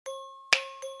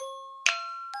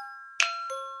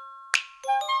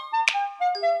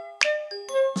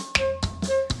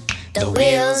The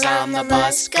wheels on the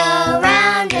bus go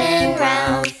round and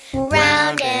round,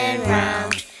 round and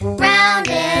round, round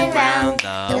and round.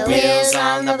 The wheels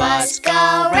on the bus go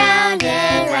round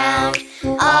and round,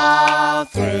 all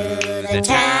through the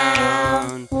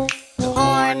town. The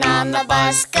horn on the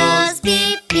bus goes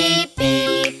beep, beep,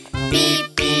 beep,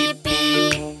 beep, beep,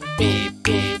 beep, beep,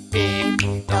 beep,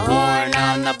 beep. The horn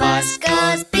on the bus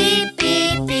goes beep,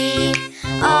 beep, beep,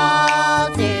 all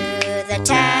through the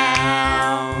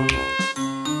town.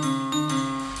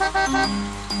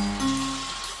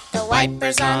 The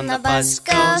wipers on the bus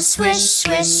go swish,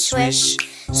 swish, swish,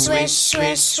 swish,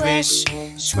 swish, swish,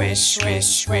 swish, swish,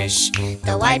 swish.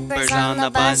 The wipers on the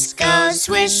bus go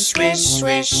swish, swish,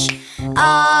 swish,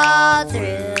 all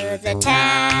through the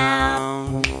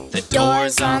town. The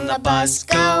doors on the bus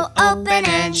go open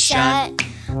and shut,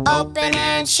 open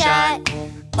and shut,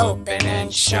 open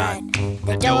and shut.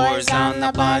 The doors on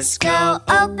the bus go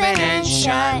open and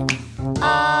shut,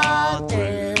 all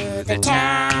through the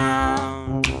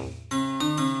town.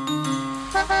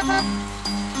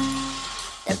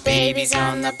 The babies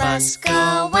on the bus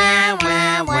go wah,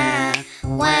 wah, wah,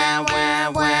 wah,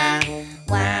 wah, wah,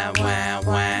 wah, wah,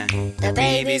 wah. The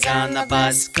babies on the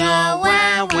bus go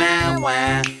wah, wah,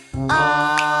 wah,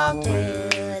 all through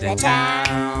the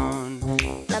town.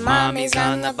 The mommies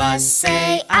on the bus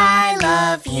say, I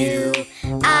love you,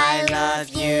 I love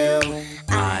you,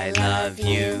 I love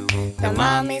you. The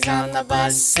mommies on the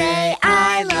bus say,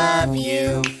 I love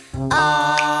you,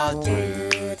 all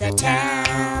through the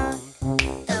town.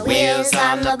 The wheels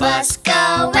on the bus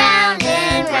go round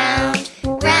and round,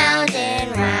 round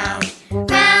and round,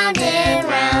 round and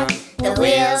round. The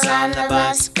wheels on the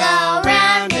bus go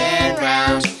round and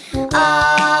round,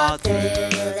 all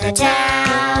through the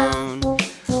town,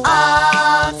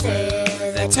 all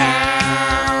through the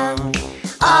town,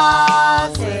 all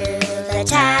through the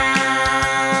town.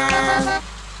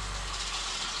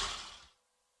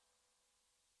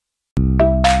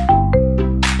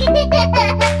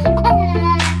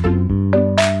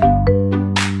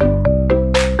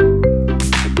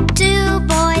 2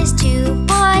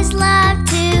 boys love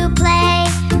to play.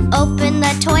 Open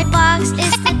the toy box,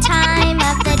 it's the time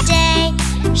of the day.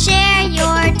 Share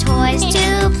your toys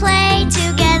to play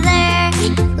together.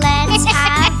 Let's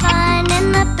have fun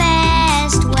in the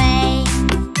best way.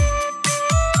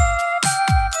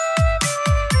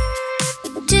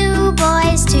 2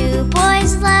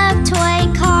 boys love toy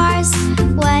cars.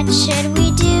 What should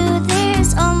we do?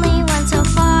 There's only one so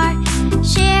far.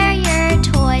 Share your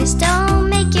toys, don't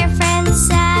make your friends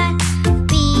sad.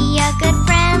 Be a good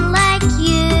friend like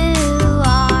you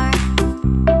are.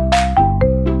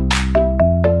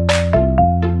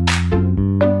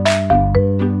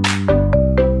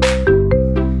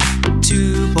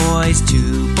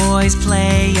 2 boys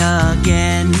play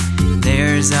again.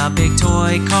 There's a big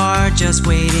toy car just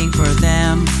waiting for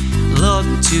them. Look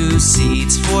 2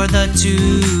 seats for the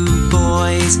 2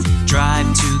 boys. Drive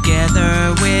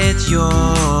together with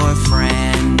your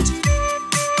friend.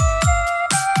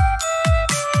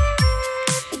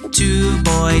 2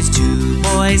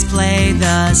 boys play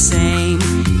the same.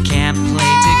 Can't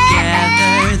play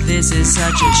together, this is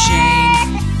such a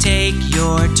shame. Take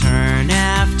your turn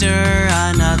after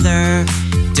another.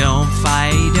 Don't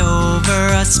fight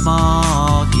over a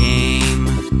small game.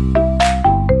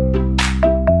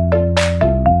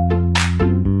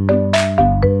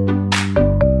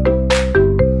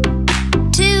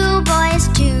 2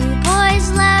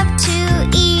 boys love to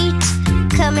eat.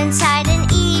 Come inside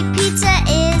and eat, pizza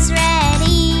is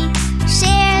ready.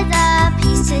 Share the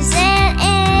pieces and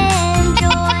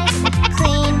enjoy.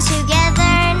 Clean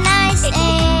together, nice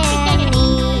and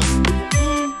neat.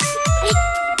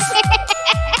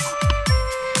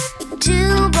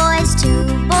 2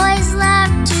 boys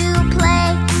love to play.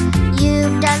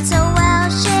 You've done so well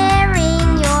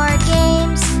sharing your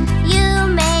games. You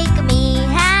make me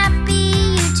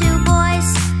happy, you 2 boys,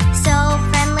 so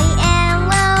friendly and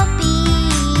well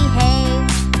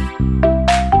behaved.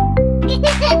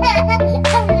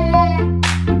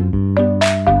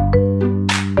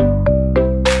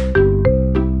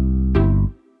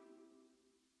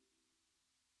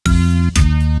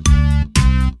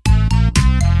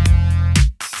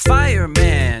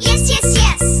 'Fireman! Yes, yes,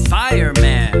 yes!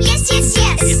 Fireman! Yes, yes,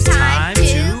 yes! It's time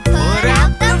to put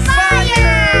out the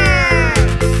fire!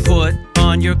 Put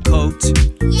on your coat.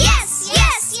 Yes,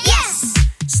 yes, yes!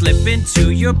 Slip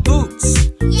into your boots.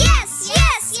 Yes,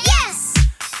 yes, yes!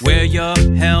 Wear your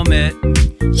helmet.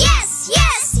 Yes,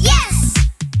 yes, yes!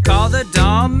 Call the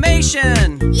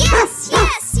Dalmatian. Yes,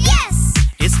 yes, yes!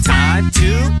 It's time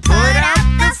to put out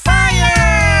the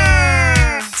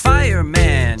fire!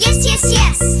 Fireman!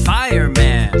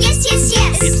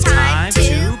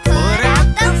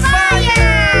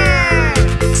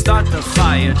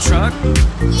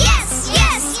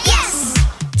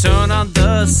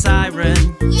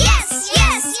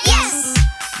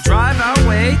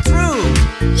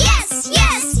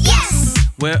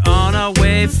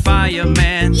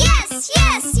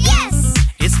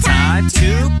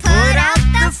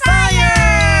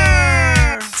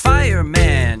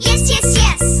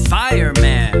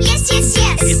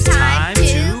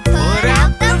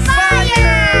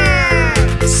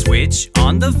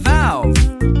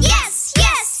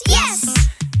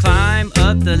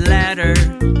 the ladder.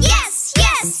 Yes,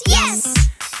 yes, yes.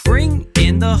 Bring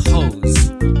in the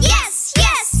hose. Yes,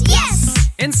 yes, yes.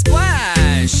 And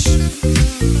splash!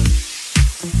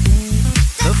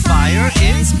 The fire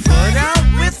is put out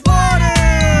with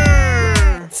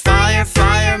water. Fire,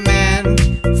 fireman,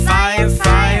 fire,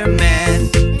 fireman.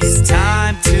 It's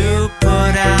time to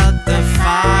put out the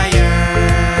fire.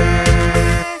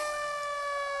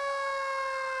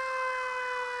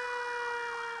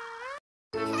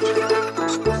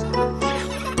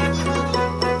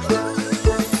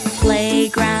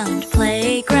 Playground,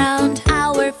 playground,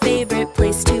 our favorite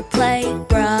place to play.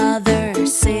 Brother,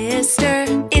 sister,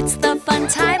 it's the fun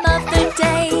time of the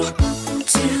day.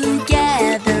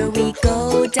 Together we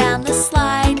go down the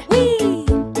slide. Whee!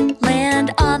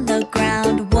 Land on the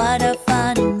ground, what a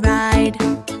fun ride.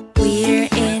 We're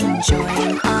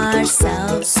enjoying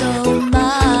ourselves so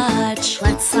much.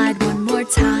 Let's slide one more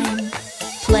time.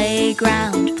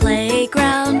 Playground,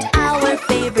 playground, our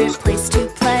favorite place to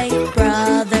play.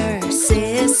 Brother,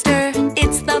 sister,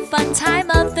 it's the fun time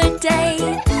of the day.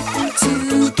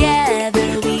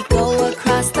 Together we go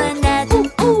across the net.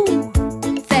 Ooh, ooh.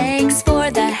 Thanks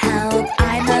for the help,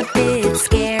 I'm a bit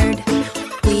scared.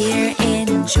 We're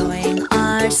enjoying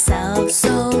ourselves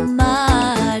so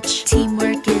much.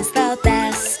 Teamwork is the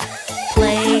best.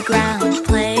 Playground,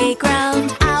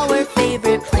 playground, our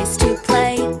favorite place to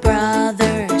play.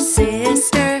 Brother,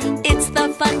 sister, it's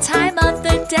the fun time of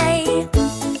the day.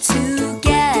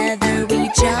 Together we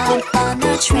jump on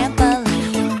the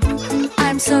trampoline.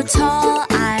 I'm so tall,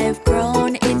 I've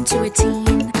grown into a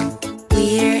teen.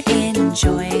 We're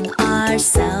enjoying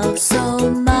ourselves so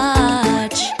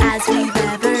much as we've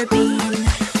ever been.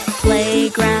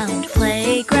 Playground,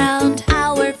 playground,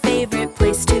 our favorite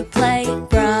place to play.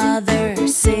 Brother,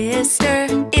 sister,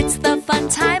 it's the fun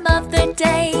time of the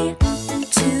day.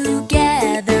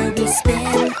 Together we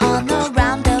spin on the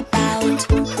roundabout.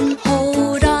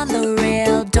 Hold on the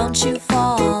rail, don't you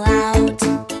fall out.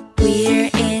 We're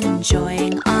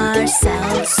enjoying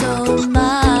ourselves so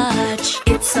much.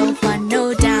 It's so fun,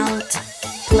 no doubt.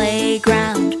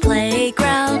 Playground,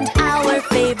 playground, our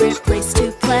favorite place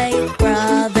to play.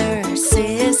 Brother,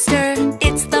 sister,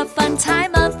 it's the fun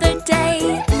time of the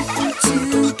day.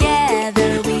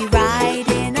 Together we ride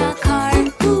in a car.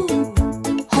 Ooh.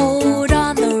 Hold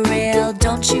on the rail,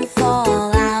 don't you